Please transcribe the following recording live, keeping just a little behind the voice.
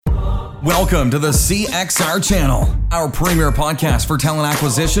Welcome to the CXR channel, our premier podcast for talent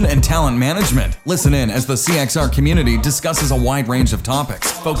acquisition and talent management. Listen in as the CXR community discusses a wide range of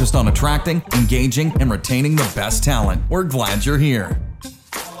topics focused on attracting, engaging, and retaining the best talent. We're glad you're here.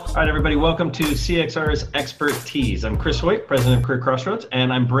 All right, everybody, welcome to CXR's Expertise. I'm Chris Hoyt, president of Career Crossroads,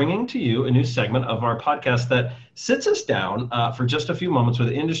 and I'm bringing to you a new segment of our podcast that sits us down for just a few moments with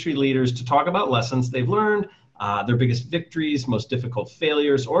industry leaders to talk about lessons they've learned, their biggest victories, most difficult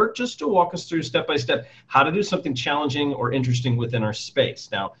failures, or just to walk us through step by step how to do something challenging or interesting within our space.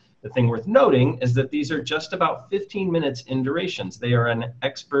 Now, the thing worth noting is that these are just about 15 minutes in durations. They are an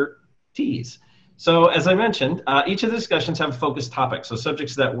expertise. So as I mentioned, each of the discussions have focused topics, so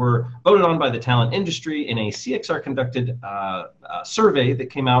subjects that were voted on by the talent industry in a CXR conducted survey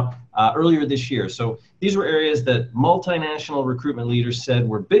that came out earlier this year. So these were areas that multinational recruitment leaders said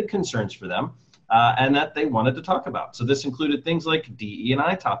were big concerns for them and that they wanted to talk about. So this included things like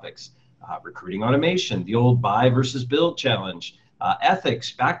DE&I topics, recruiting automation, the old buy versus build challenge,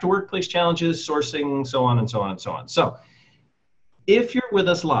 ethics, back to workplace challenges, sourcing, so on and so on and so on. So if you're with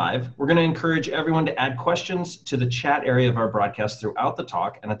us live, we're going to encourage everyone to add questions to the chat area of our broadcast throughout the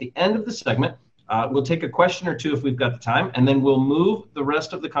talk. And at the end of the segment, we'll take a question or two if we've got the time, and then we'll move the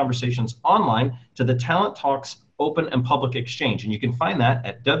rest of the conversations online to the Talent Talks Open and Public Exchange. And you can find that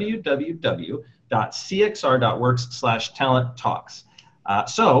at www.cxr.works/talent-talks.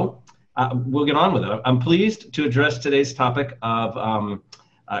 So we'll get on with it. I'm pleased to address today's topic of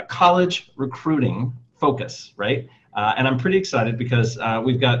college recruiting focus, right? And I'm pretty excited because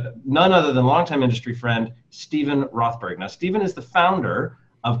we've got none other than longtime industry friend, Stephen Rothberg. Now, Stephen is the founder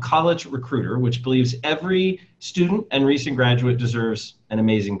of College Recruiter, which believes every student and recent graduate deserves an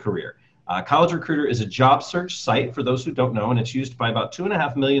amazing career. College Recruiter is a job search site, for those who don't know, and it's used by about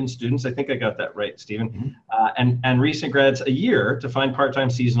 2.5 million students. I think I got that right, Stephen. Mm-hmm. And recent grads a year to find part-time,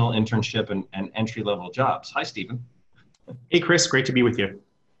 seasonal, internship, and entry-level jobs. Hi, Stephen. Hey, Chris. Great to be with you.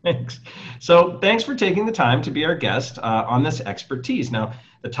 Thanks. So thanks for taking the time to be our guest on this expertise. Now,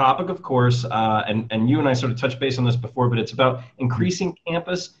 the topic, of course, and you and I sort of touched base on this before, but it's about increasing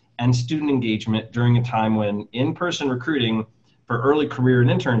campus and student engagement during a time when in-person recruiting for early career and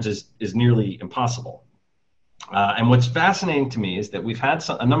interns is nearly impossible. And what's fascinating to me is that we've had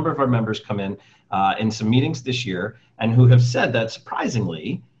a number of our members come in some meetings this year and who have said that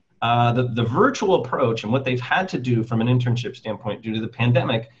surprisingly, the virtual approach and what they've had to do from an internship standpoint due to the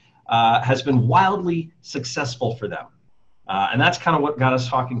pandemic has been wildly successful for them. And that's kind of what got us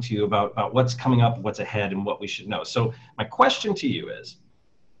talking to you about what's coming up, what's ahead, and what we should know. So my question to you is,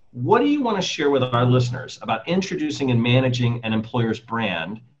 what do you want to share with our listeners about introducing and managing an employer's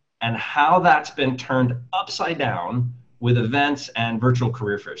brand and how that's been turned upside down with events and virtual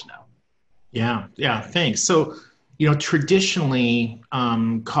career fairs now? Yeah, thanks. So, traditionally,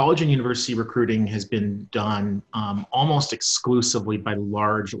 college and university recruiting has been done almost exclusively by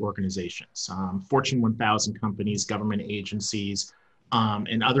large organizations, Fortune 1000 companies, government agencies,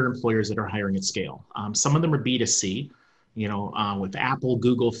 and other employers that are hiring at scale. Some of them are B2C, with Apple,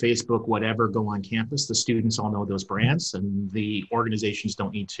 Google, Facebook, whatever go on campus. The students all know those brands, and the organizations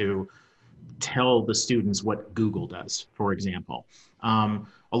don't need to tell the students what Google does, for example.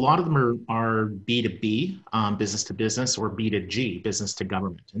 A lot of them are B2B, business to business, or B2G, business to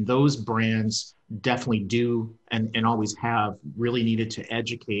government. And those brands definitely do and always have really needed to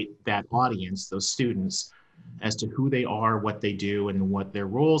educate that audience, those students, as to who they are, what they do, and what their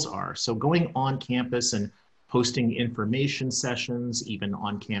roles are. So going on campus and hosting information sessions, even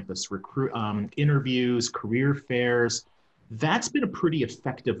on-campus interviews, career fairs, that's been a pretty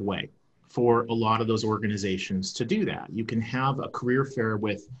effective way for a lot of those organizations to do that. You can have a career fair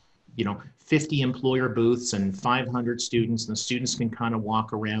with, 50 employer booths and 500 students, and the students can kind of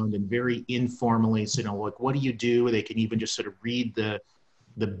walk around and very informally, like, what do you do? They can even just sort of read the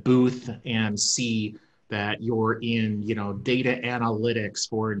booth and see that you're in, data analytics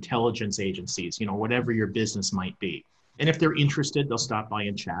for intelligence agencies, whatever your business might be. And if they're interested, they'll stop by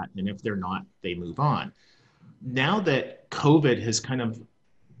and chat. And if they're not, they move on. Now that COVID has kind of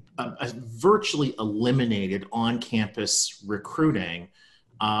virtually eliminated on-campus recruiting,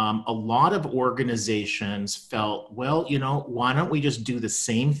 a lot of organizations felt, well, why don't we just do the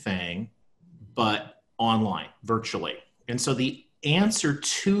same thing, but online, virtually? And so the answer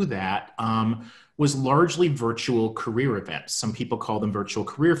to that was largely virtual career events. Some people call them virtual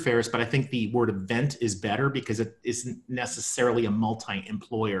career fairs, but I think the word event is better because it isn't necessarily a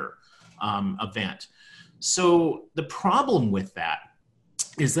multi-employer event. So the problem with that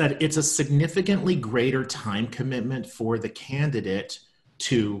is that it's a significantly greater time commitment for the candidate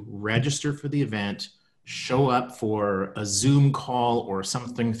to register for the event, show up for a Zoom call or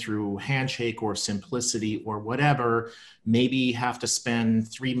something through Handshake or Simplicity or whatever, maybe have to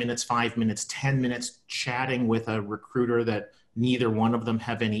spend 3 minutes, 5 minutes, 10 minutes chatting with a recruiter that neither one of them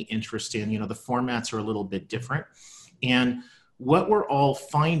have any interest in. The formats are a little bit different. And what we're all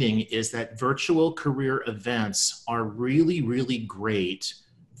finding is that virtual career events are really, really great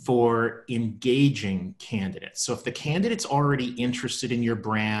for engaging candidates. So if the candidate's already interested in your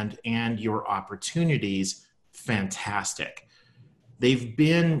brand and your opportunities, fantastic. They've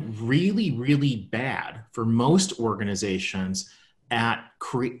been really, really bad for most organizations at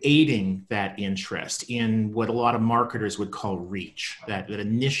creating that interest in what a lot of marketers would call reach, that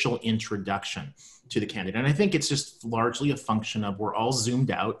initial introduction to the candidate. And I think it's just largely a function of we're all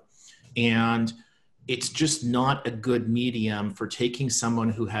zoomed out, and it's just not a good medium for taking someone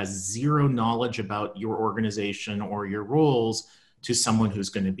who has zero knowledge about your organization or your roles to someone who's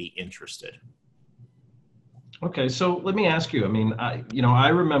going to be interested. Okay, so let me ask you, I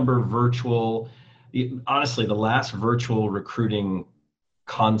remember honestly, the last virtual recruiting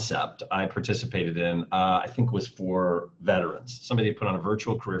concept I participated in, I think was for veterans. Somebody put on a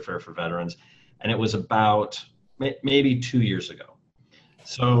virtual career fair for veterans, and it was about maybe 2 years ago.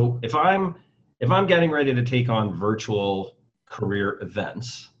 So if I'm getting ready to take on virtual career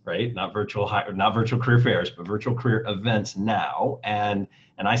events, right? Not virtual career fairs, but virtual career events now, and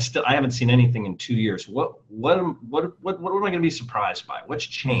I haven't seen anything in 2 years. What am I going to be surprised by? What's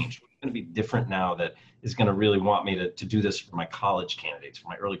changed? What's going to be different now that is going to really want me to do this for my college candidates, for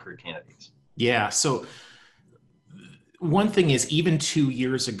my early career candidates? Yeah. So one thing is, even 2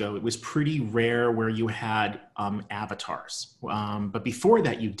 years ago, it was pretty rare where you had avatars. But before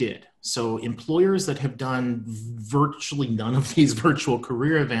that, you did. So employers that have done virtually none of these virtual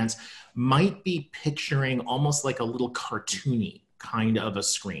career events might be picturing almost like a little cartoony kind of a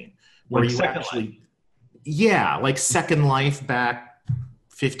screen. Where like you Second actually, Life. Yeah, like Second Life back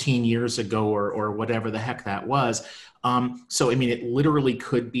 15 years ago or whatever the heck that was. So, it literally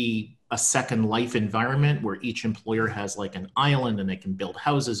could be a Second Life environment where each employer has like an island and they can build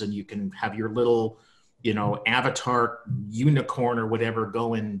houses, and you can have your little, avatar unicorn or whatever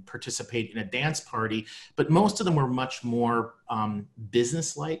go and participate in a dance party. But most of them were much more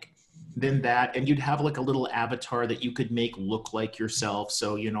business-like than that. And you'd have like a little avatar that you could make look like yourself.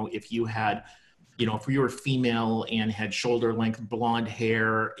 So, if you had, if you were female and had shoulder length blonde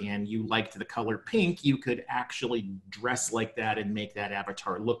hair and you liked the color pink, you could actually dress like that and make that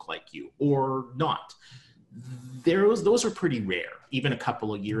avatar look like you, or not. Those are pretty rare, even a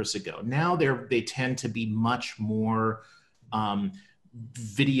couple of years ago. Now they tend to be much more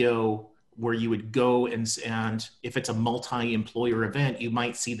video, where you would go and if it's a multi-employer event, you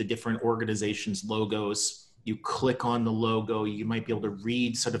might see the different organizations' logos. You click on the logo, you might be able to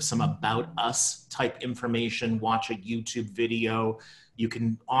read sort of some about us type information, watch a YouTube video. You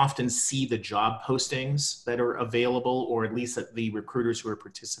can often see the job postings that are available, or at least that the recruiters who are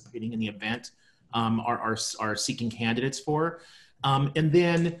participating in the event are seeking candidates for. And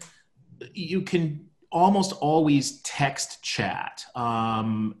then you can almost always text chat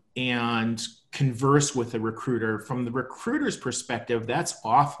and converse with a recruiter. From the recruiter's perspective, that's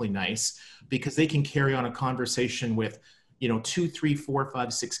awfully nice, because they can carry on a conversation with 2, 3, 4,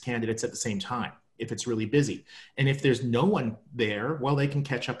 5, 6 candidates at the same time if it's really busy. And if there's no one there, well, they can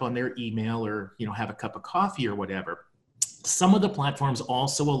catch up on their email or have a cup of coffee or whatever. Some of the platforms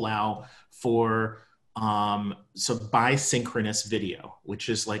also allow for bisynchronous video, which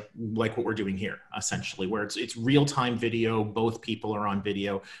is like what we're doing here, essentially, where it's real-time video, both people are on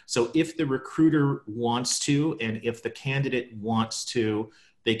video. So if the recruiter wants to, and if the candidate wants to,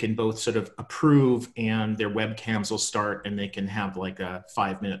 they can both sort of approve, and their webcams will start, and they can have like a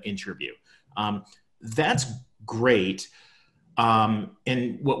 5-minute interview. That's great.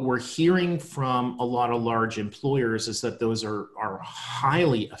 And what we're hearing from a lot of large employers is that those are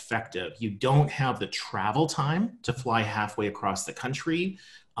highly effective. You don't have the travel time to fly halfway across the country.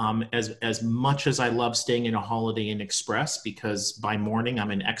 As much as I love staying in a Holiday Inn Express, because by morning I'm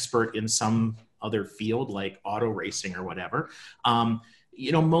an expert in some other field like auto racing or whatever,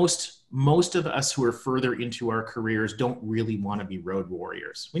 most of us who are further into our careers don't really want to be road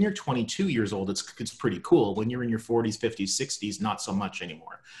warriors. When you're 22 years old, it's pretty cool. When you're in your 40s, 50s, 60s, not so much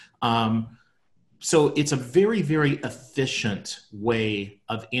anymore. So it's a very, very efficient way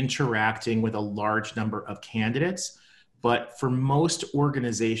of interacting with a large number of candidates. But for most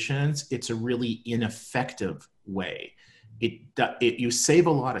organizations, it's a really ineffective way. You save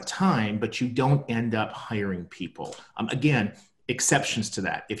a lot of time, but you don't end up hiring people. Again, exceptions to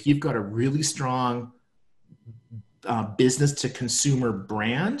that. If you've got a really strong business to consumer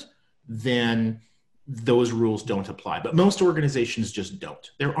brand, then those rules don't apply. But most organizations just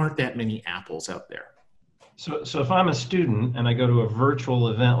don't. There aren't that many apples out there. So if I'm a student and I go to a virtual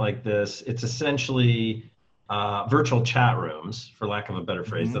event like this, it's essentially virtual chat rooms, for lack of a better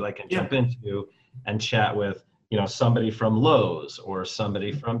phrase, that I can jump into and chat with, somebody from Lowe's or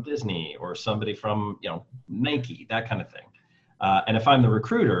somebody from Disney or somebody from, Nike, that kind of thing. And if I'm the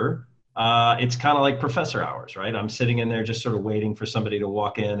recruiter, it's kind of like professor hours, right? I'm sitting in there just sort of waiting for somebody to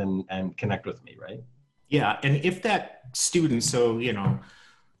walk in and connect with me, right? Yeah, and if that student,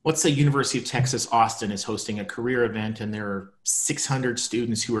 let's say University of Texas, Austin is hosting a career event and there are 600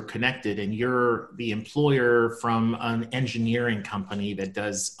 students who are connected, and you're the employer from an engineering company that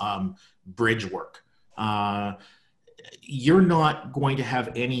does bridge work. You're not going to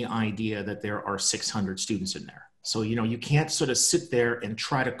have any idea that there are 600 students in there. So, you can't sort of sit there and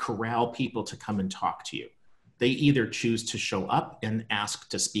try to corral people to come and talk to you. They either choose to show up and ask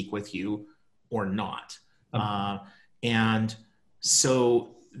to speak with you or not. And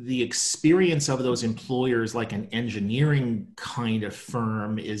so the experience of those employers, like an engineering kind of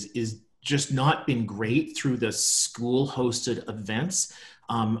firm, is just not been great through the school hosted events.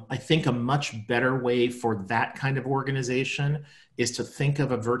 I think a much better way for that kind of organization is to think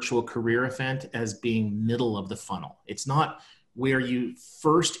of a virtual career event as being middle of the funnel. It's not where you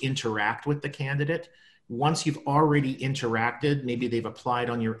first interact with the candidate. Once you've already interacted, maybe they've applied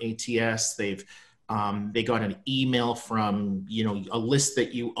on your ATS, they got an email from, a list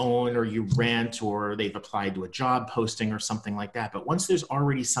that you own or you rent, or they've applied to a job posting or something like that. But once there's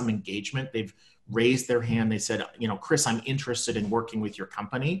already some engagement, they've raised their hand. They said, Chris, I'm interested in working with your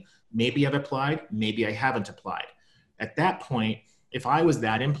company. Maybe I've applied, maybe I haven't applied. At that point, if I was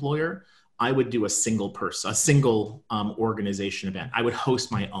that employer, I would do a single organization event. I would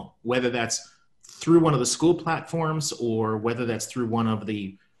host my own, whether that's through one of the school platforms or whether that's through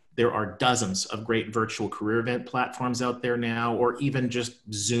there are dozens of great virtual career event platforms out there now, or even just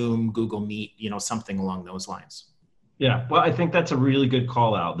Zoom, Google Meet, something along those lines. Yeah, well, I think that's a really good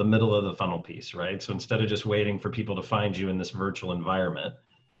call out, the middle of the funnel piece, right? So instead of just waiting for people to find you in this virtual environment,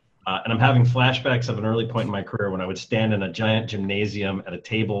 and I'm having flashbacks of an early point in my career when I would stand in a giant gymnasium at a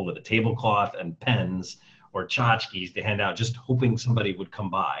table with a tablecloth and pens or tchotchkes to hand out, just hoping somebody would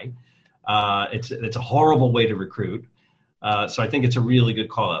come by. It's a horrible way to recruit. So I think it's a really good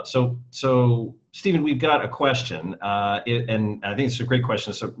call out. So Stephen, we've got a question, and I think it's a great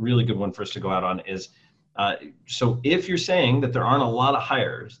question. It's a really good one for us to go out on is, so if you're saying that there aren't a lot of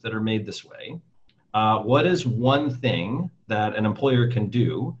hires that are made this way, what is one thing that an employer can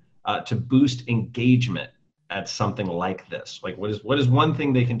do to boost engagement at something like this? Like what is one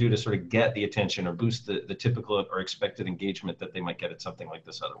thing they can do to sort of get the attention or boost the typical or expected engagement that they might get at something like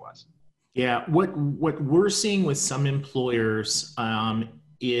this otherwise? Yeah, what we're seeing with some employers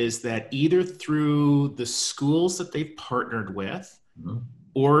is that either through the schools that they've partnered with,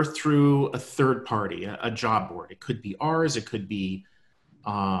 or through a third party, a job board. It could be ours. It could be,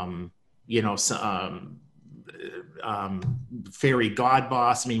 fairy god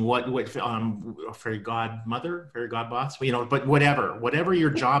boss. I mean, fairy godmother, fairy god boss, but whatever your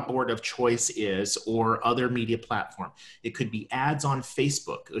job board of choice is, or other media platform. It could be ads on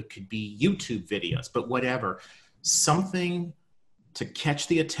Facebook. It could be YouTube videos, but whatever, something to catch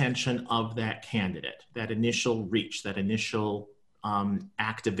the attention of that candidate, that initial reach, that initial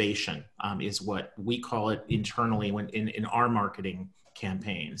activation is what we call it internally when in our marketing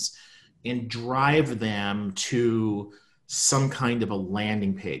campaigns, and drive them to some kind of a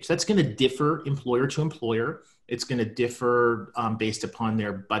landing page. That's going to differ employer to employer. It's going to differ based upon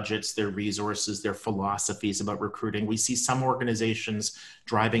their budgets, their resources, their philosophies about recruiting. We see some organizations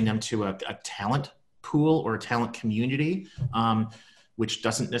driving them to a talent pool or a talent community, which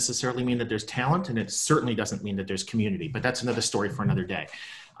doesn't necessarily mean that there's talent, and it certainly doesn't mean that there's community, but that's another story for another day.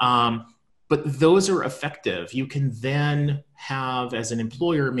 But those are effective. You can then have, as an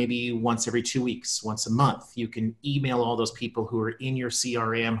employer, maybe once every 2 weeks, once a month, you can email all those people who are in your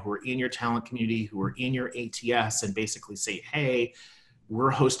CRM, who are in your talent community, who are in your ATS, and basically say, hey,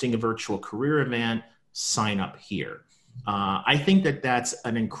 we're hosting a virtual career event, sign up here. I think that that's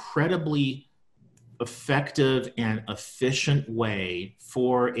an incredibly effective and efficient way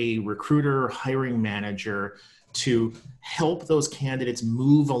for a recruiter, hiring manager to help those candidates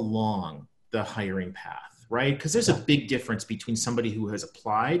move along the hiring path, right? Because there's a big difference between somebody who has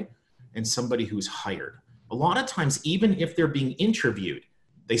applied and somebody who's hired. A lot of times, even if they're being interviewed,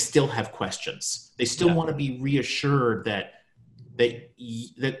 they still have questions. They still want to be reassured that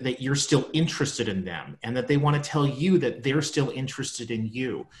you're still interested in them, and that they want to tell you that they're still interested in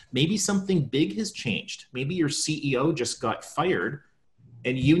you. Maybe something big has changed. Maybe your CEO just got fired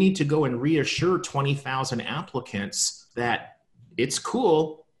And you need to go and reassure 20,000 applicants that it's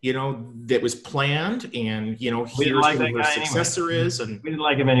cool, that was planned, and, here's who your successor is. And we didn't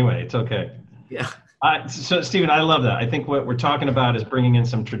like him anyway. It's okay. Yeah. So, Stephen, I love that. I think what we're talking about is bringing in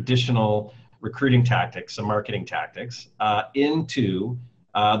some traditional recruiting tactics, some marketing tactics into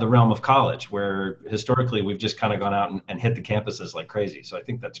the realm of college, where historically we've just kind of gone out and hit the campuses like crazy. So I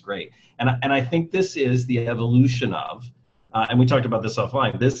think that's great. And I think this is the evolution of, and we talked about this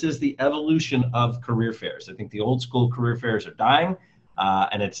offline, this is the evolution of career fairs. I think the old school career fairs are dying,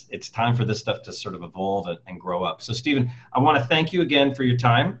 and it's time for this stuff to sort of evolve and grow up. So Stephen, I want to thank you again for your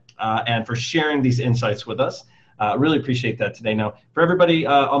time and for sharing these insights with us. Really appreciate that today. Now, for everybody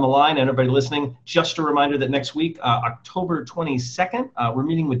on the line and everybody listening, just a reminder that next week, October 22nd, we're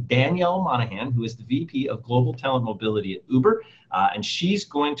meeting with Danielle Monahan, who is the VP of Global Talent Mobility at Uber. And she's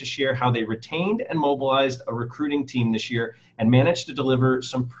going to share how they retained and mobilized a recruiting team this year and managed to deliver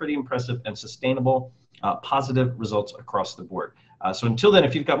some pretty impressive and sustainable positive results across the board. So until then,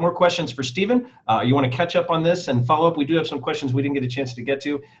 if you've got more questions for Stephen, you want to catch up on this and follow up, we do have some questions we didn't get a chance to get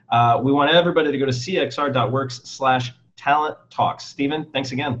to. We want everybody to go to cxr.works/talent talks. Stephen,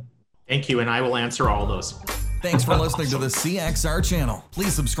 thanks again. Thank you, and I will answer all those. Thanks for listening to the CXR channel.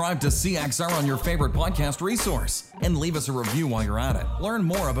 Please subscribe to CXR on your favorite podcast resource and leave us a review while you're at it. Learn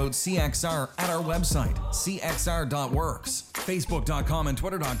more about CXR at our website, cxr.works, facebook.com and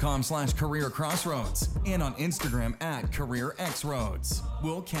twitter.com/careercrossroads, and on Instagram @careerxroads.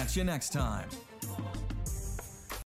 We'll catch you next time.